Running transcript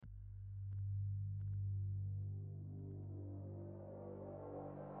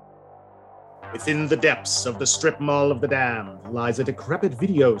Within the depths of the strip mall of the damned lies a decrepit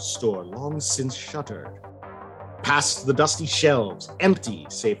video store long since shuttered. Past the dusty shelves, empty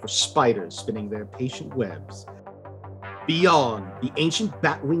save for spiders spinning their patient webs. Beyond the ancient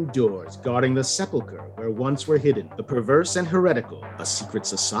bat-winged doors guarding the sepulchre where once were hidden the perverse and heretical, a secret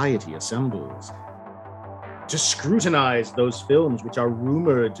society assembles. To scrutinize those films which are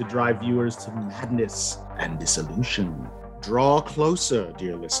rumored to drive viewers to madness and dissolution. Draw closer,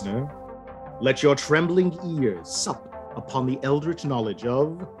 dear listener. Let your trembling ears sup upon the eldritch knowledge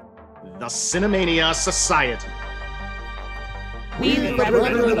of the Cinemania Society. We, the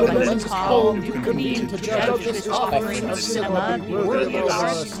brethren of the Lens Hall, do convene to judge this offering of cinema worthy of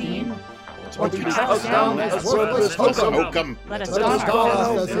our scene. What we cast down as worthless hokum, let us start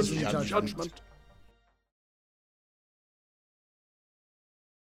our judgment.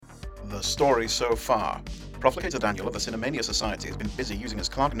 The story so far. Professor Daniel of the Cinemania Society has been busy using his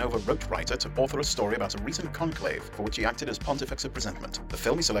Clark Nova rote writer to author a story about a recent conclave, for which he acted as Pontifex of Presentment. The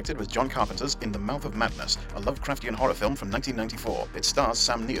film he selected was John Carpenter's In the Mouth of Madness, a Lovecraftian horror film from 1994. It stars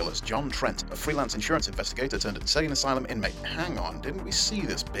Sam Neill as John Trent, a freelance insurance investigator turned insane asylum inmate. Hang on, didn't we see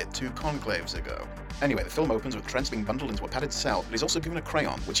this bit 2 conclaves ago? Anyway, the film opens with Trent being bundled into a padded cell, but he's also given a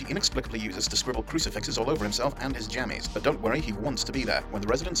crayon, which he inexplicably uses to scribble crucifixes all over himself and his jammies. But don't worry, he wants to be there. When the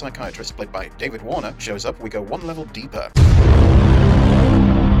resident psychiatrist, played by David Warner, shows up, we go one level deeper.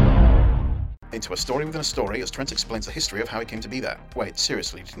 Into a story within a story as Trent explains the history of how he came to be there. Wait,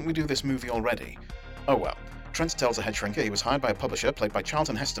 seriously, didn't we do this movie already? Oh well. Trent tells the head shrinker he was hired by a publisher, played by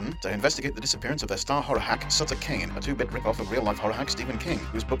Charlton Heston, to investigate the disappearance of their star horror hack, Sutter Kane, a 2-bit rip-off of real-life horror hack Stephen King,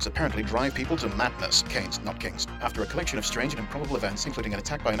 whose books apparently drive people to madness. Canes, not kings. After a collection of strange and improbable events, including an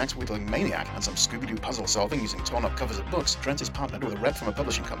attack by an axe-wielding maniac and some Scooby-Doo puzzle solving using torn-up covers of books, Trent is partnered with a rep from a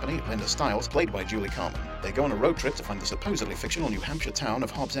publishing company, Linda Stiles, played by Julie Carmen. They go on a road trip to find the supposedly fictional New Hampshire town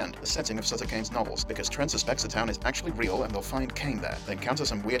of Hobbs End, the setting of Sutter Kane's novels, because Trent suspects the town is actually real and they'll find Kane there. They encounter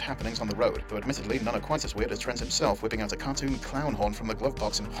some weird happenings on the road, though admittedly none are quite as weird as Trent himself whipping out a cartoon clown horn from the glove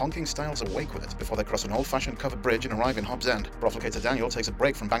box and honking Styles awake with it before they cross an old-fashioned covered bridge and arrive in Hobbs End. Professor Daniel takes a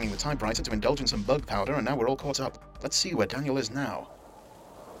break from banging the typewriter to indulge in some bug powder, and now we're all caught up. Let's see where Daniel is now.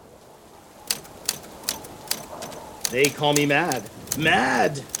 They call me mad.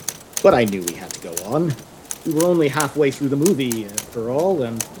 Mad! But I knew we had to go on. We were only halfway through the movie, after all,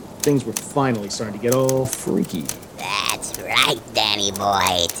 and things were finally starting to get all freaky. That's right, Danny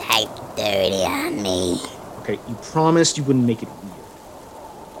boy. Type 30 on me. Okay, you promised you wouldn't make it weird.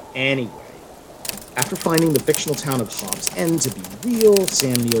 Anyway, after finding the fictional town of Hobbs End to be real,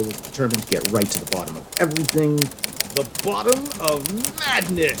 Sam Neill was determined to get right to the bottom of everything. The bottom of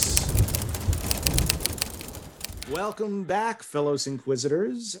madness! Welcome back, fellow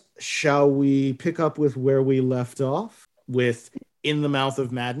Inquisitors. Shall we pick up with where we left off? With In the Mouth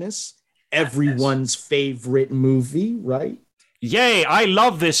of Madness, everyone's favorite movie, right? Yay, I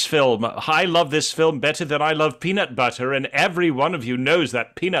love this film. I love this film better than I love peanut butter, and every one of you knows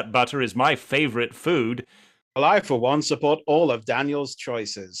that peanut butter is my favorite food. Well, I, for one, support all of Daniel's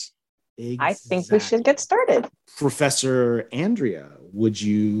choices. Exactly. I think we should get started. Professor Andrea, would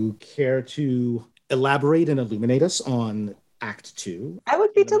you care to elaborate and illuminate us on Act 2? I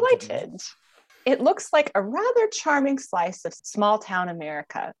would be delighted. It looks like a rather charming slice of small-town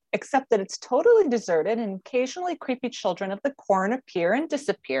America, except that it's totally deserted and occasionally creepy children of the corn appear and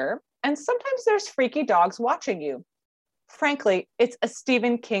disappear, and sometimes there's freaky dogs watching you. Frankly, it's a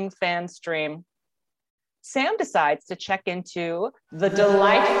Stephen King fan's dream. Sam decides to check into the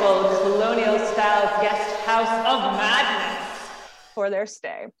delightful colonial-style guest house of madness for their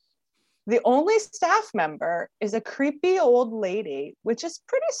stay. The only staff member is a creepy old lady, which is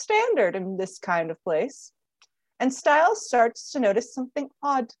pretty standard in this kind of place. And Styles starts to notice something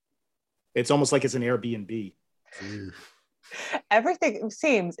odd. It's almost like it's an Airbnb. Everything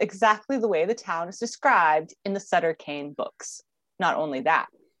seems exactly the way the town is described in the Sutter Kane books. Not only that,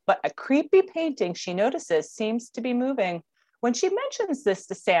 but a creepy painting she notices seems to be moving. When she mentions this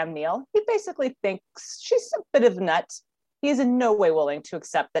to Sam Neill, he basically thinks she's a bit of a nut. He is in no way willing to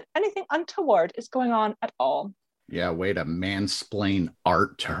accept that anything untoward is going on at all. Yeah, way to mansplain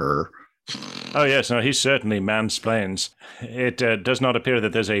art to her. Oh yes, no, he certainly mansplains. It does not appear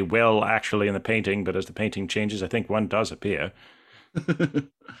that there's a well actually in the painting, but as the painting changes, I think one does appear.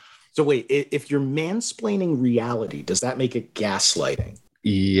 So wait, if you're mansplaining reality, does that make it gaslighting?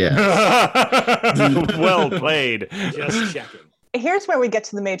 Yes. Well played. Just checking. Here's where we get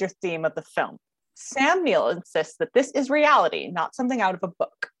to the major theme of the film. Sam Neill insists that this is reality, not something out of a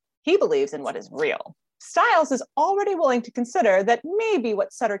book. He believes in what is real. Styles is already willing to consider that maybe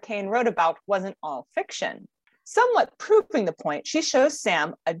what Sutter Kane wrote about wasn't all fiction. Somewhat proving the point, she shows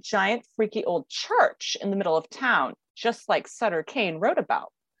Sam a giant freaky old church in the middle of town, just like Sutter Kane wrote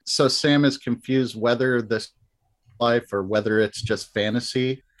about. So Sam is confused whether this life or whether it's just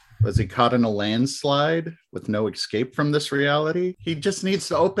fantasy. Was he caught in a landslide with no escape from this reality? He just needs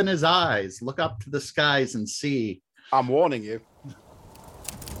to open his eyes, look up to the skies and see. I'm warning you.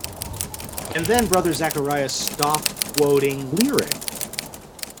 And then Brother Zacharia stopped quoting lyric.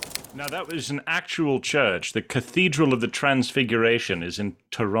 Now, that was an actual church. The Cathedral of the Transfiguration is in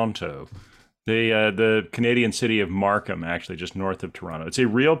Toronto. The Canadian city of Markham, actually, just north of Toronto. It's a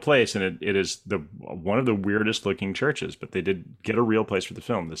real place, and it is one of the weirdest looking churches, but they did get a real place for the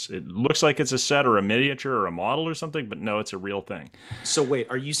film. It looks like it's a set or a miniature or a model or something, but no, it's a real thing. So wait,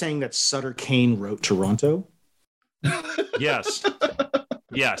 are you saying that Sutter Kane wrote Toronto? Yes.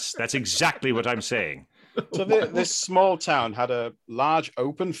 Yes, that's exactly what I'm saying. So this small town had a large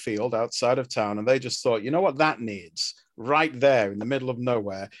open field outside of town, and they just thought, you know what that needs? Right there in the middle of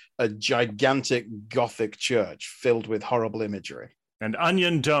nowhere, a gigantic Gothic church filled with horrible imagery. And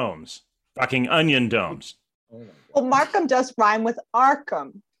onion domes. Fucking onion domes. Well, Markham does rhyme with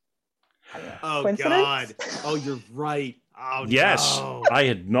Arkham. Oh, God. Oh, you're right. Oh, yes, no. I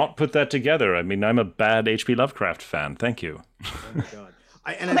had not put that together. I mean, I'm a bad H.P. Lovecraft fan. Thank you. Oh, my God.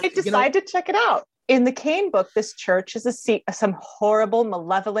 They decide to check it out. In the Kane book, this church is a seat of some horrible,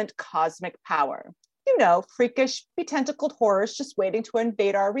 malevolent cosmic power. You know, freakish, betentacled horrors just waiting to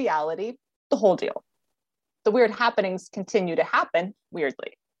invade our reality, the whole deal. The weird happenings continue to happen,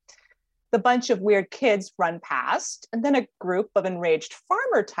 weirdly. The bunch of weird kids run past, and then a group of enraged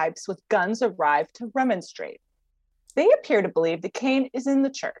farmer types with guns arrive to remonstrate. They appear to believe that Kane is in the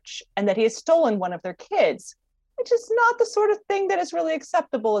church and that he has stolen one of their kids, which is not the sort of thing that is really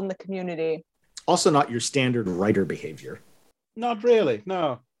acceptable in the community. Also not your standard writer behavior. Not really,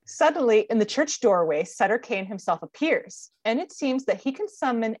 no. Suddenly, in the church doorway, Sutter Kane himself appears, and it seems that he can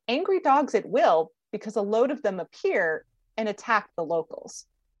summon angry dogs at will because a load of them appear and attack the locals.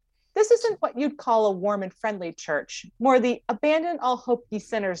 This isn't what you'd call a warm and friendly church, more the abandon all hope ye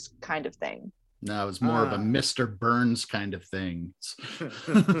sinners kind of thing. No, it was more of a Mr. Burns kind of thing.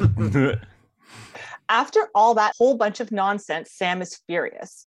 After all that whole bunch of nonsense, Sam is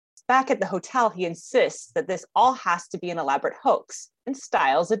furious. Back at the hotel, he insists that this all has to be an elaborate hoax, and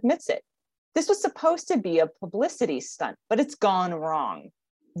Styles admits it. This was supposed to be a publicity stunt, but it's gone wrong.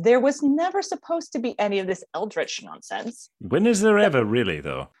 There was never supposed to be any of this eldritch nonsense. When is there ever really,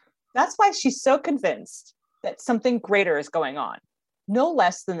 though? That's why she's so convinced that something greater is going on. No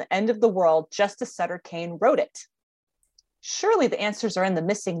less than the end of the world, just as Sutter Kane wrote it. Surely the answers are in the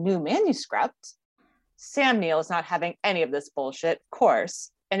missing new manuscript. Sam Neill is not having any of this bullshit, of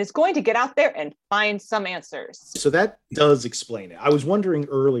course, and is going to get out there and find some answers. So that does explain it. I was wondering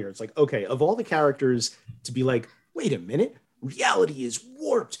earlier, it's like, okay, of all the characters to be like, wait a minute, reality is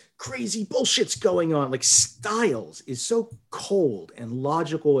warped, crazy bullshit's going on. Like Styles is so cold and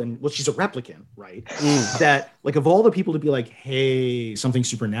logical, and well, she's a replicant, right? That like of all the people to be like, hey, something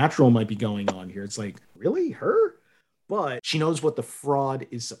supernatural might be going on here. It's like, really, her? But she knows what the fraud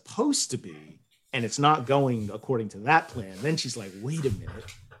is supposed to be, and it's not going according to that plan. Then she's like, wait a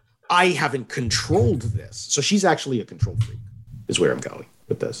minute, I haven't controlled this. So she's actually a control freak, is where I'm going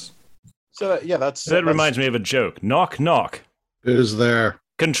with this. So yeah, that reminds me of a joke. Knock, knock. Who's there?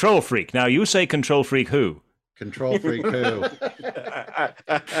 Control freak. Now you say control freak who? Control freak who?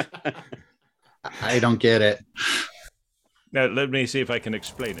 I don't get it. Now let me see if I can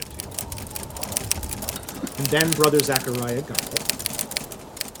explain it to you. And then Brother Zacharia got it.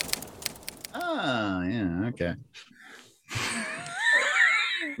 Ah, yeah, okay.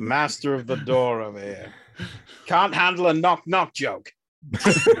 Master of the door over here. Can't handle a knock knock joke.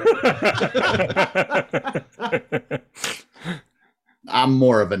 I'm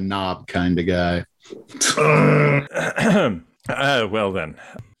more of a knob kind of guy. Well then.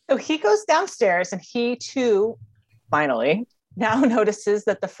 So he goes downstairs and he too, finally, now notices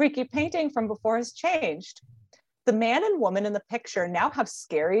that the freaky painting from before has changed. The man and woman in the picture now have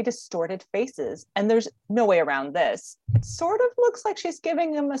scary, distorted faces, and there's no way around this. It sort of looks like she's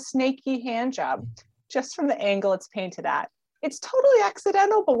giving him a snaky hand job, just from the angle it's painted at. It's totally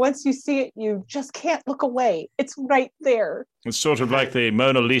accidental, but once you see it, you just can't look away. It's right there. It's sort of like the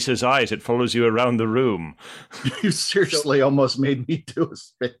Mona Lisa's eyes. It follows you around the room. You seriously almost made me do a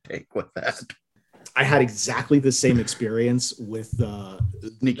spit take with that. I had exactly the same experience with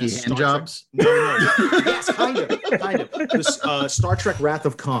Sneaky hand jobs. No. Yes, kind of. This, Star Trek Wrath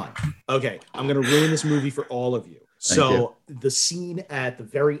of Khan. Okay, I'm going to ruin this movie for all of you. So the scene at the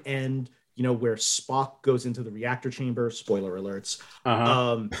very end, you know, where Spock goes into the reactor chamber, spoiler alerts.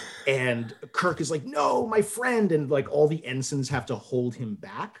 And Kirk is like, no, my friend. And like all the ensigns have to hold him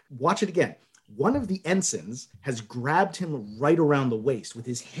back. Watch it again. One of the ensigns has grabbed him right around the waist with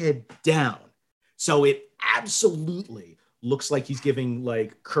his head down. So it absolutely looks like he's giving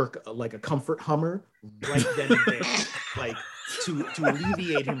like Kirk like a comfort hummer right then and there, like to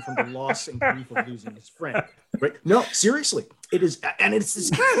alleviate him from the loss and grief of losing his friend. Right? No, seriously, it is, and it's this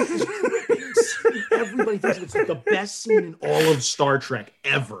gripping scene. Everybody thinks it's the best scene in all of Star Trek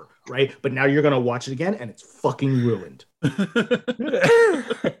ever, right? But now you're gonna watch it again, and it's fucking ruined.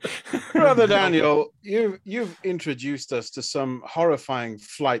 Brother Daniel, you've introduced us to some horrifying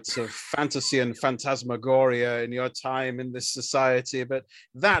flights of fantasy and phantasmagoria in your time in this society, but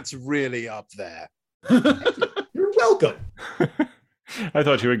that's really up there. You're welcome. I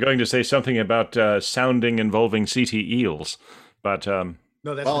thought you were going to say something about sounding involving CT eels, but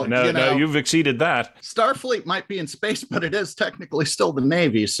no, that's no, you've exceeded that. Starfleet might be in space, but it is technically still the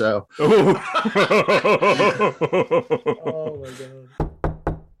Navy, so. Oh my God.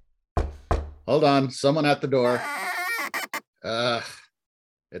 Hold on, someone at the door.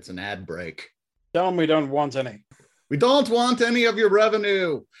 It's an ad break. Tell them we don't want any. We don't want any of your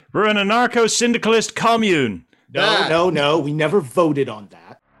revenue. We're an anarcho-syndicalist commune. No, we never voted on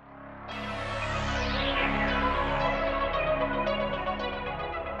that.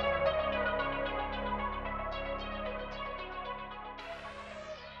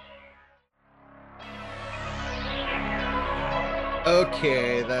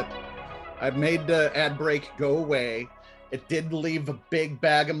 Okay, I've made the ad break go away. It did leave a big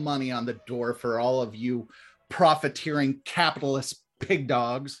bag of money on the door for all of you profiteering capitalist pig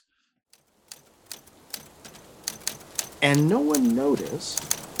dogs. And no one noticed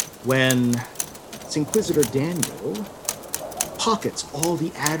when Inquisitor Daniel pockets all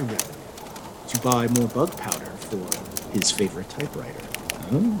the ad revenue to buy more bug powder for his favorite typewriter.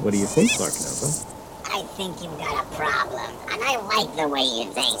 What do you think, Clark Nova? I think you've got a problem, and I like the way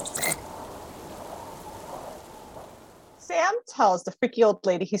you think. Sam tells the freaky old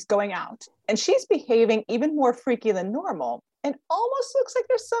lady he's going out, and she's behaving even more freaky than normal, and almost looks like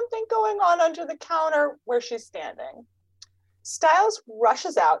there's something going on under the counter where she's standing. Stiles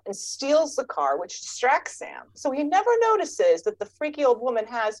rushes out and steals the car, which distracts Sam, so he never notices that the freaky old woman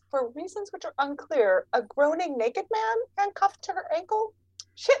has, for reasons which are unclear, a groaning naked man handcuffed to her ankle.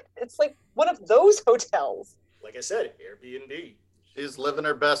 Shit, it's like one of those hotels. Like I said, Airbnb. She's living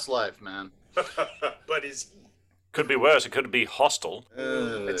her best life, man. But is he? Could be worse. It could be hostile.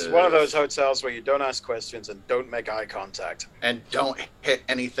 It's one of those hotels where you don't ask questions and don't make eye contact. And don't hit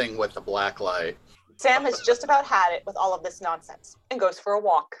anything with the black light. Sam has just about had it with all of this nonsense and goes for a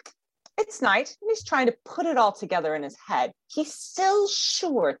walk. It's night, and he's trying to put it all together in his head. He's still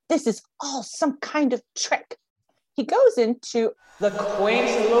sure this is all some kind of trick. He goes into the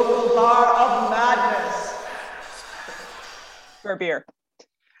quaint local bar of madness for a beer.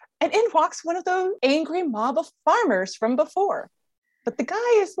 And in walks one of those angry mob of farmers from before. But the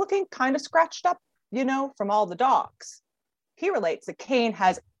guy is looking kind of scratched up, you know, from all the dogs. He relates that Kane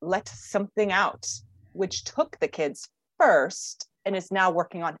has let something out, which took the kids first and is now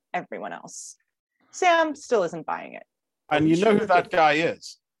working on everyone else. Sam still isn't buying it. And you know who that guy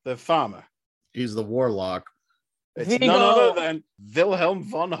is? The farmer. He's the warlock. It's Vigo. none other than Wilhelm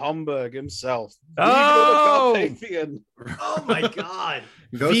von Homburg himself. Oh! Vigo the Carpathian. Oh my God.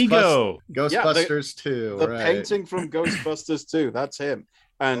 Vigo. Ghostbusters 2. The right. painting from Ghostbusters 2. That's him.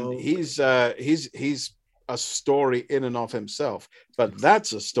 And he's a story in and of himself. But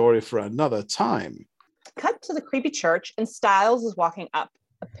that's a story for another time. Cut to the creepy church, and Stiles is walking up.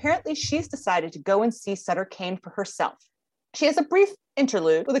 Apparently, she's decided to go and see Sutter Kane for herself. She has a brief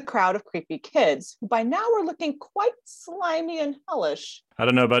interlude with a crowd of creepy kids, who by now are looking quite slimy and hellish. I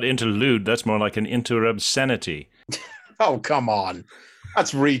don't know about interlude. That's more like an interobscenity. Oh, come on.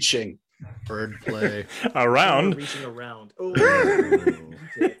 That's reaching. Wordplay. Around. Reaching around. Oh.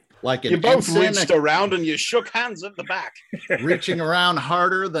 Like an You both ensign reached around and you shook hands at the back. reaching around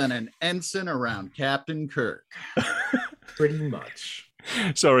harder than an ensign around Captain Kirk. Pretty much.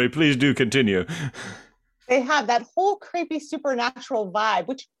 Sorry, please do continue. They have that whole creepy supernatural vibe,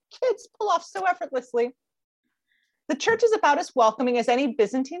 which kids pull off so effortlessly. The church is about as welcoming as any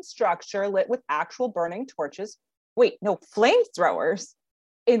Byzantine structure lit with actual burning torches. Wait, no, flamethrowers.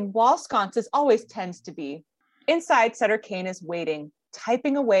 In wall sconces always tends to be. Inside, Sutter Kane is waiting,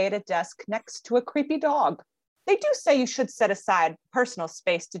 typing away at a desk next to a creepy dog. They do say you should set aside personal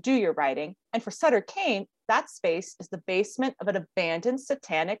space to do your writing, and for Sutter Kane, that space is the basement of an abandoned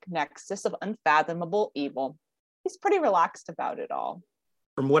satanic nexus of unfathomable evil. He's pretty relaxed about it all.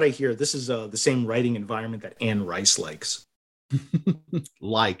 From what I hear, this is the same writing environment that Anne Rice likes.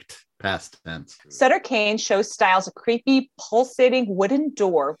 Liked, past tense. Sutter Kane shows Styles a creepy, pulsating wooden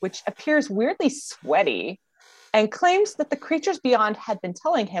door, which appears weirdly sweaty, and claims that the creatures beyond had been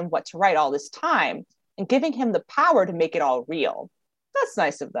telling him what to write all this time and giving him the power to make it all real. That's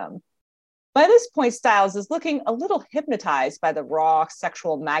nice of them. By this point, Styles is looking a little hypnotized by the raw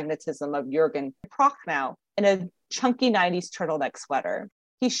sexual magnetism of Jürgen Prochnow in a chunky 90s turtleneck sweater.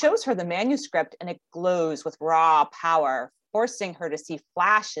 He shows her the manuscript and it glows with raw power, forcing her to see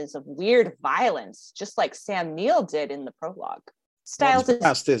flashes of weird violence, just like Sam Neill did in the prologue. Styles is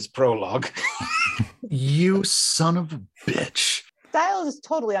past his prologue. You son of a bitch. Styles is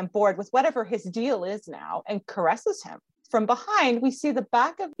totally on board with whatever his deal is now and caresses him. From behind, we see the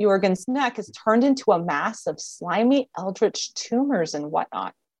back of Jürgen's neck is turned into a mass of slimy eldritch tumors and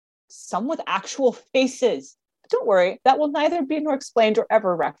whatnot. Some with actual faces. But don't worry, that will neither be nor explained or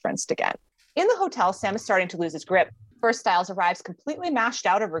ever referenced again. In the hotel, Sam is starting to lose his grip. First, Styles arrives completely mashed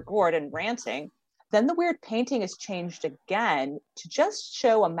out of regard and ranting. Then the weird painting is changed again to just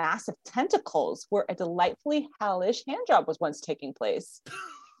show a mass of tentacles where a delightfully hellish handjob was once taking place.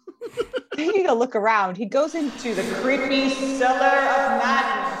 Taking a look around, he goes into the creepy cellar of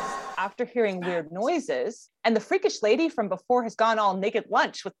madness after hearing weird noises, and the freakish lady from before has gone all naked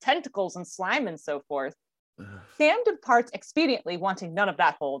lunch with tentacles and slime and so forth. Sam departs expediently, wanting none of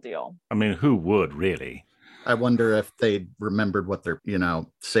that whole deal. I mean, who would, really? I wonder if they remembered what their,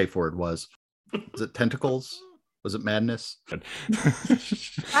 safe word was. Was it tentacles? Was it madness?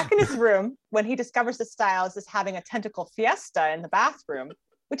 Back in his room, when he discovers that Styles is having a tentacle fiesta in the bathroom,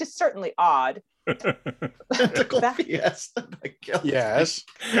 which is certainly odd. Tentacle fiesta? Yes.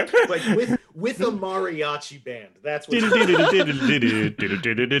 Like with a mariachi band. That's what.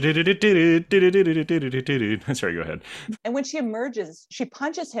 Sorry, go ahead. And when she emerges, she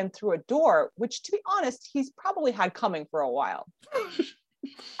punches him through a door, which, to be honest, he's probably had coming for a while.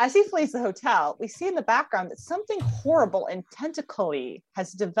 As he flees the hotel, we see in the background that something horrible and tentacly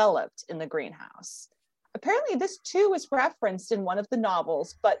has developed in the greenhouse. Apparently, this too is referenced in one of the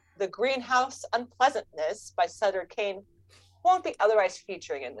novels, but The Greenhouse Unpleasantness by Sutter Kane won't be otherwise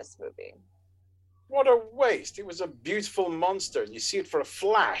featuring in this movie. What a waste. It was a beautiful monster. You see it for a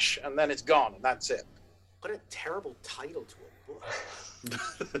flash, and then it's gone, and that's it. What a terrible title to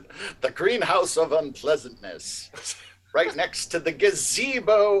a book. The Greenhouse of Unpleasantness. Right next to the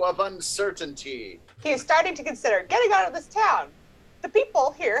Gazebo of Uncertainty. He is starting to consider getting out of this town. The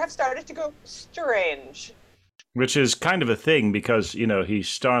people here have started to go strange. Which is kind of a thing because, he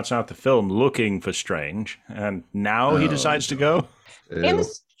starts out the film looking for strange, and now he decides to go. In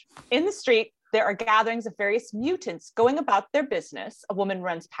the street, there are gatherings of various mutants going about their business. A woman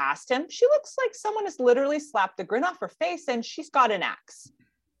runs past him. She looks like someone has literally slapped the grin off her face, and she's got an axe.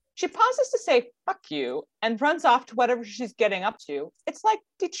 She pauses to say, "fuck you," and runs off to whatever she's getting up to. It's like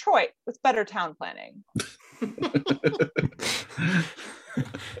Detroit with better town planning.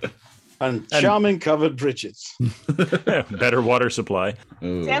 And charming covered bridges. Better water supply.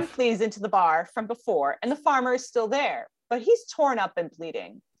 Ooh. Sam flees into the bar from before, and the farmer is still there, but he's torn up and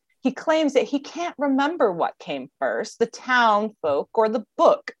bleeding. He claims that he can't remember what came first, the town folk or the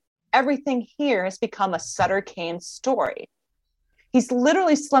book. Everything here has become a Sutter Kane story. He's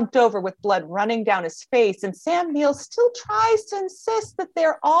literally slumped over with blood running down his face, and Sam Neill still tries to insist that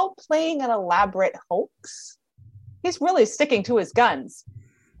they're all playing an elaborate hoax. He's really sticking to his guns.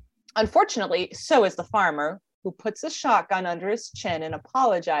 Unfortunately, so is the farmer, who puts a shotgun under his chin and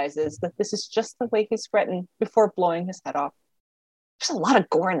apologizes that this is just the way he's written before blowing his head off. There's a lot of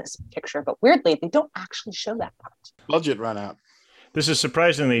gore in this picture, but weirdly, they don't actually show that part. Budget ran out. This is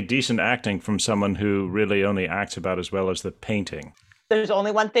surprisingly decent acting from someone who really only acts about as well as the painting. There's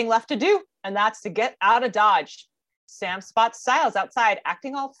only one thing left to do, and that's to get out of Dodge. Sam spots Styles outside,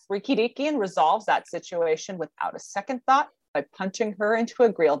 acting all freaky-deaky, and resolves that situation without a second thought by punching her into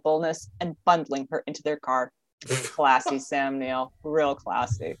agreeableness and bundling her into their car. Classy Sam Neill, real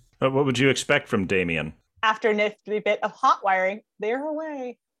classy. But what would you expect from Damien? After a nifty bit of hot wiring, they're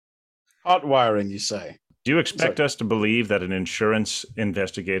away. Hot wiring, you say? Do you expect us to believe that an insurance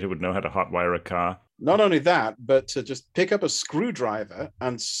investigator would know how to hotwire a car? Not only that, but to just pick up a screwdriver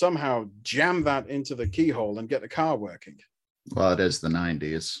and somehow jam that into the keyhole and get the car working. Well, it is the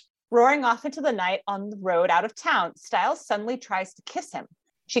 90s. Roaring off into the night on the road out of town, Styles suddenly tries to kiss him.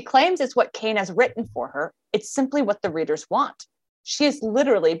 She claims it's what Kane has written for her. It's simply what the readers want. She has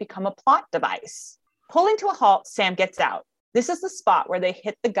literally become a plot device. Pulling to a halt, Sam gets out. This is the spot where they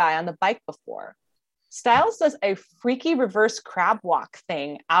hit the guy on the bike before. Styles does a freaky reverse crab walk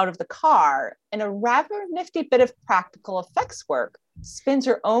thing out of the car, and a rather nifty bit of practical effects work spins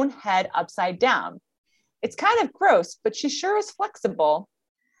her own head upside down. It's kind of gross, but she sure is flexible.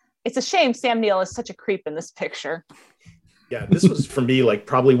 It's a shame Sam Neill is such a creep in this picture. Yeah, this was for me like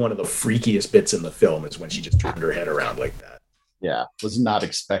probably one of the freakiest bits in the film is when she just turned her head around like that. Yeah, was not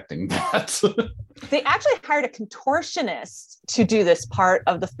expecting that. They actually hired a contortionist to do this part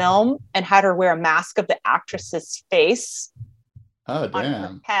of the film and had her wear a mask of the actress's face Oh, on her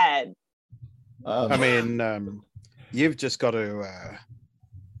damn. head. Oh, I mean, you've just got to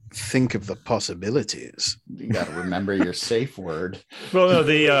think of the possibilities. you got to remember your safe word. Well, no,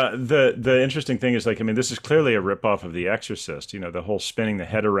 the interesting thing is, like, I mean, this is clearly a ripoff of The Exorcist, you know, the whole spinning the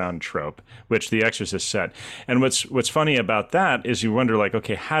head around trope, which The Exorcist set. And what's funny about that is you wonder, like,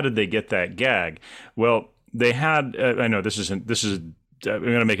 okay, how did they get that gag? Well, they had, I know this is I'm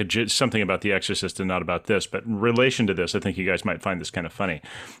going to make something about The Exorcist and not about this, but in relation to this, I think you guys might find this kind of funny.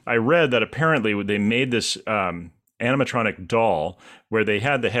 I read that apparently they made this animatronic doll where they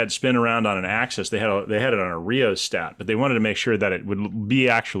had the head spin around on an axis. They had it on a rheostat, but they wanted to make sure that it would be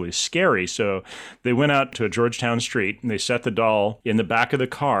actually scary. So they went out to a Georgetown street and they set the doll in the back of the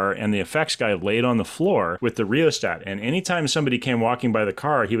car, and the effects guy laid on the floor with the rheostat. And anytime somebody came walking by the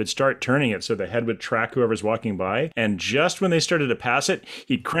car, he would start turning it so the head would track whoever's walking by. And just when they started to pass it,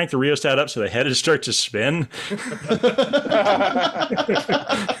 he'd crank the rheostat up so the head would start to spin.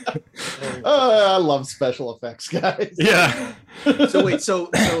 I love special effects, guys. Yeah. So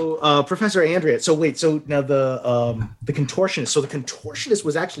Professor Andrea. So now the contortionist. So the contortionist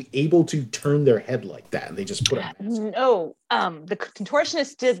was actually able to turn their head like that, and they just put it. No, the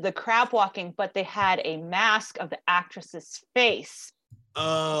contortionist did the crab walking, but they had a mask of the actress's face.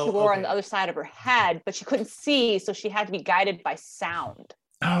 Oh, She wore on the other side of her head, but she couldn't see, so she had to be guided by sound.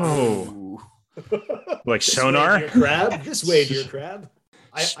 Oh. Like This sonar? way, dear crab. This way, dear crab.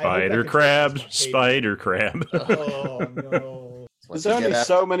 Spider crab. Oh no. There's only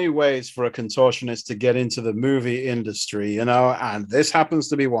so many ways for a contortionist to get into the movie industry, you know, and this happens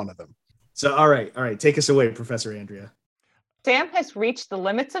to be one of them. So all right, take us away, Professor Andrea. Sam has reached the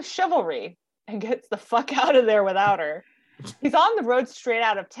limits of chivalry and gets the fuck out of there without her. He's on the road straight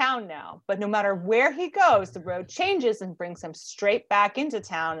out of town now, but no matter where he goes, the road changes and brings him straight back into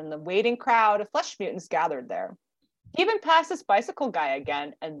town and the waiting crowd of flesh mutants gathered there. He even passes bicycle guy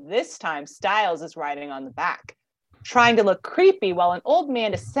again, and this time Styles is riding on the back, trying to look creepy while an old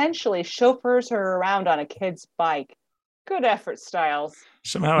man essentially chauffeurs her around on a kid's bike. Good effort, Styles.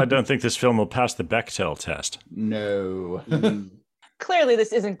 Somehow I don't think this film will pass the Bechdel test. No. Clearly,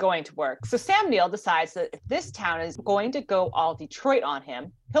 this isn't going to work. So Sam Neill decides that if this town is going to go all Detroit on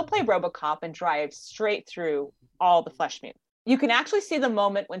him, he'll play RoboCop and drive straight through all the flesh mutants. You can actually see the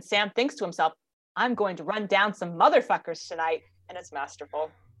moment when Sam thinks to himself, I'm going to run down some motherfuckers tonight, and it's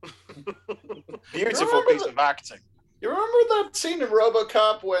masterful. Beautiful piece of acting. You remember that scene in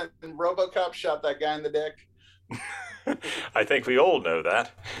RoboCop when RoboCop shot that guy in the dick? I think we all know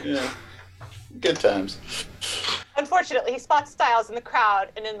that. Yeah. Good times. Unfortunately, he spots Styles in the crowd,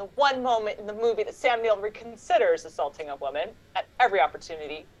 and in the one moment in the movie that Sam Neill reconsiders assaulting a woman, at every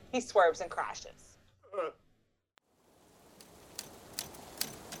opportunity, he swerves and crashes.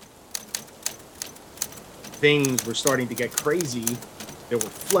 Things were starting to get crazy. There were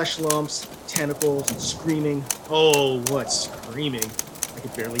flesh lumps, tentacles, and screaming. Oh, what screaming. I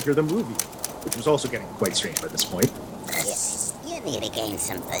could barely hear the movie, which was also getting quite strange by this point. You need to gain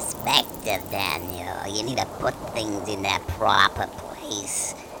some perspective, Daniel. You need to put things in their proper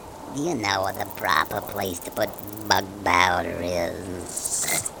place. Do you know what the proper place to put bug powder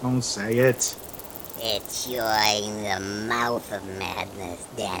is? Don't say it. It's you're in the mouth of madness,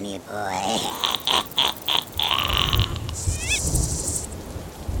 Danny boy.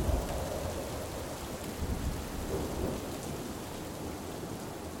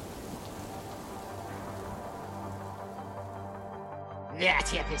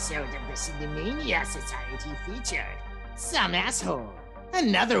 That episode of the Cinemania Society featured some asshole,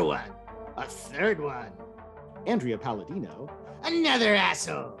 another one, a third one, Andrea Palladino, another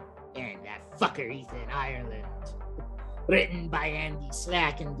asshole, and that fucker Ethan Ireland. Written by Andy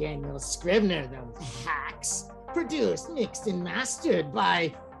Slack and Daniel Scribner, those hacks. Produced, mixed, and mastered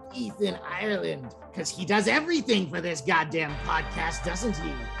by Ethan Ireland, because he does everything for this goddamn podcast, doesn't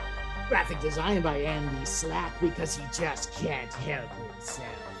he? Graphic design by Andy Slack, because he just can't help himself.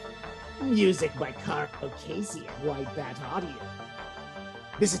 Music by Carl Casey and White Bat Audio.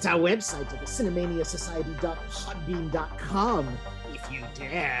 Visit our website at the cinemaniasociety.podbean.com if you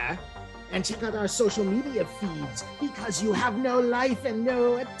dare. And check out our social media feeds, because you have no life and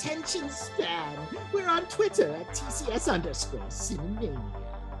no attention span. We're on Twitter at TCS_Cinemania.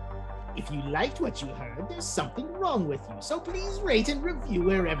 If you liked what you heard, there's something wrong with you, so please rate and review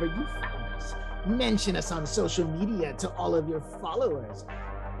wherever you found us. Mention us on social media to all of your followers.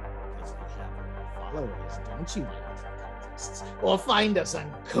 Because you have followers, don't you, my little cultists? Or find us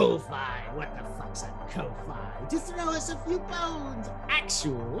on Ko-Fi. What the fuck's on Ko-Fi? To throw us a few bones.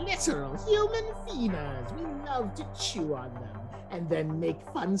 Actual, literal human femurs. We love to chew on them and then make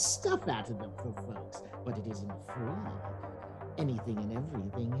fun stuff out of them for folks. But it isn't free. Anything and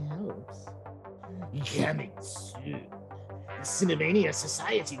everything helps. Coming soon, the Cinemania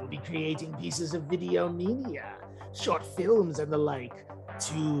Society will be creating pieces of video media, short films and the like,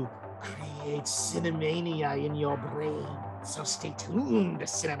 to create Cinemania in your brain. So stay tuned,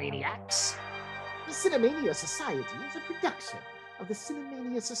 Cinemaniacs. The Cinemania Society is a production of the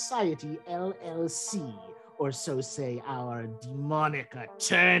Cinemania Society LLC, or so say our demonic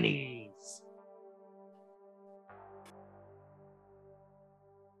attorneys.